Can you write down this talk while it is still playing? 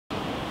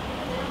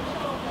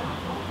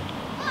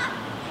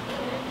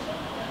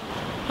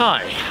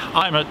Hi,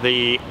 I'm at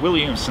the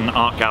Williamson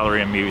Art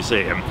Gallery and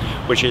Museum,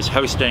 which is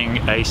hosting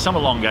a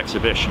summer-long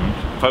exhibition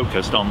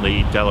focused on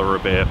the Della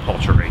Robbia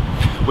pottery,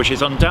 which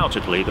is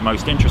undoubtedly the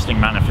most interesting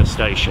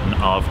manifestation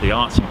of the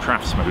arts and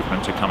crafts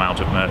movement to come out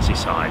of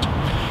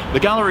Merseyside. The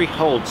gallery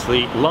holds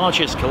the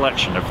largest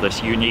collection of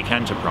this unique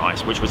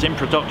enterprise, which was in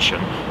production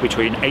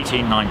between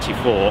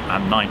 1894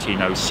 and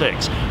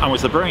 1906 and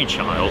was the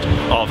brainchild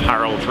of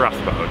Harold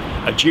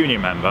Rathbone, a junior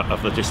member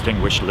of the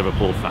distinguished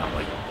Liverpool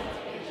family.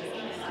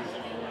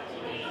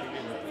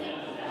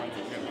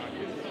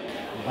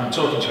 I'm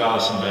talking to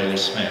Alison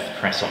Bailey-Smith,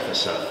 press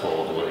officer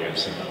for the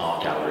Williamson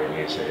Art Gallery and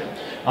Museum.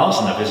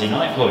 Alison, a busy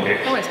night for you.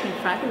 Oh, it's been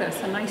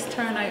fabulous. A nice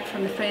turnout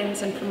from the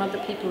friends and from other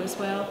people as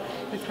well.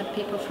 We've had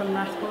people from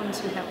Rathbones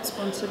who helped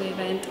sponsor the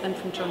event and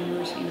from John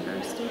Moores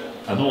University.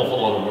 An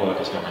awful lot of work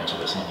has gone into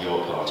this on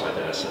your part, I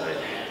dare say.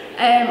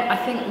 I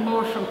think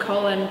more from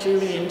Colin,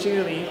 Julie and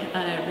Julie,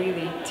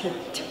 really,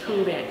 to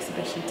pull the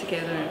exhibition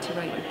together and to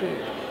write the book.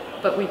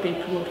 But we've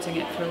been promoting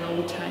it for a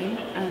long time,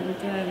 and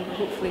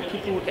hopefully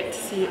people will get to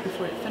see it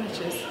before it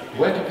finishes.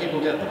 Where can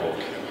people get the book?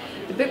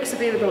 The book's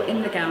available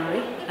in the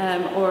gallery,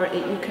 or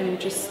you can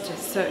just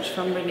search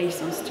from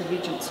Renaissance to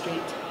Regent Street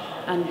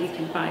and you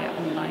can buy it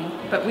online.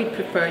 But we'd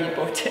prefer you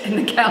bought it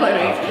in the gallery.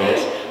 Of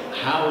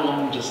course. How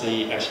long does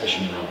the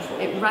exhibition run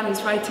for? It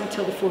runs right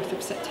until the 4th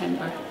of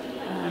September,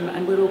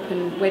 and we're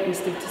open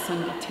Wednesday to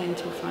Sunday 10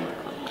 till 5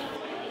 o'clock.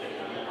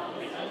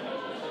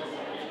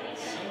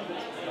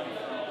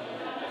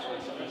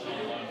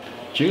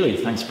 Julie,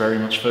 thanks very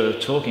much for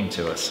talking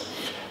to us.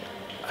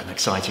 An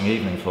exciting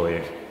evening for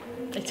you.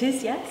 It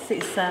is, yes.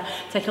 It's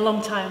taken a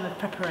long time of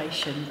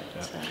preparation.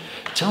 But,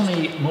 Tell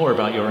me more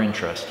about your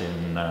interest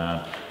in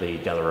the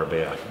Della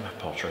Robbia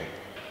pottery.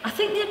 I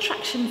think the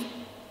attraction,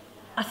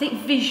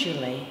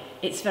 visually,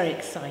 it's very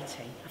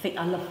exciting.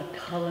 I love the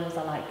colours,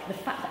 I like the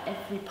fact that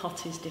every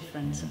pot is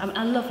different.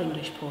 I love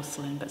English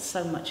porcelain, but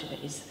so much of it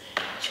is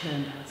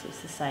churned out, it's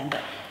the same. But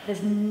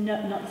there's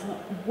not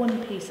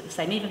one piece of the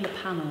same. Even the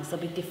panels,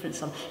 there'll be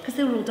different on, because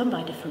they were all done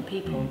by different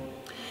people.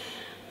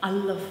 I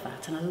love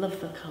that, and I love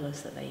the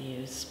colours that they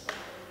use.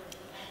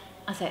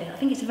 I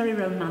think it's a very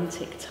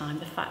romantic time,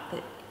 the fact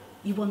that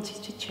you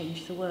wanted to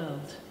change the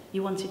world.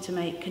 You wanted to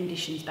make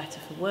conditions better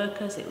for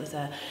workers. It was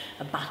a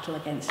battle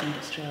against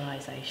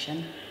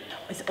industrialisation.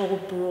 It's all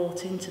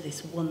brought into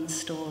this one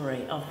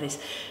story of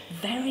this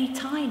very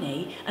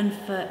tiny and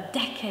for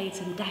decades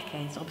and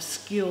decades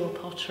obscure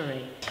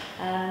pottery.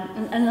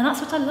 And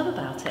that's what I love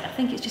about it. I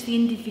think it's just the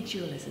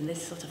individualism,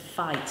 this sort of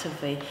fight of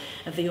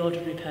the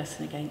ordinary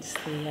person against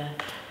the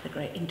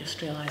great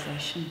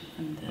industrialisation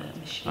and the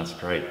machine. That's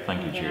great,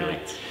 thank you, Julie.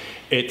 Right.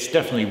 It's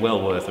definitely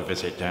well worth a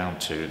visit down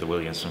to the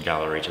Williamson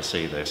Gallery to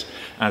see this.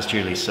 As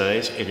Julie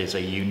says, it is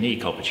a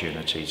unique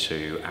opportunity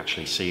to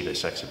actually see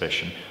this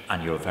exhibition,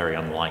 and you're very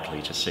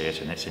unlikely to see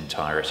it in its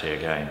entirety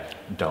again.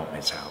 Don't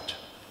miss out.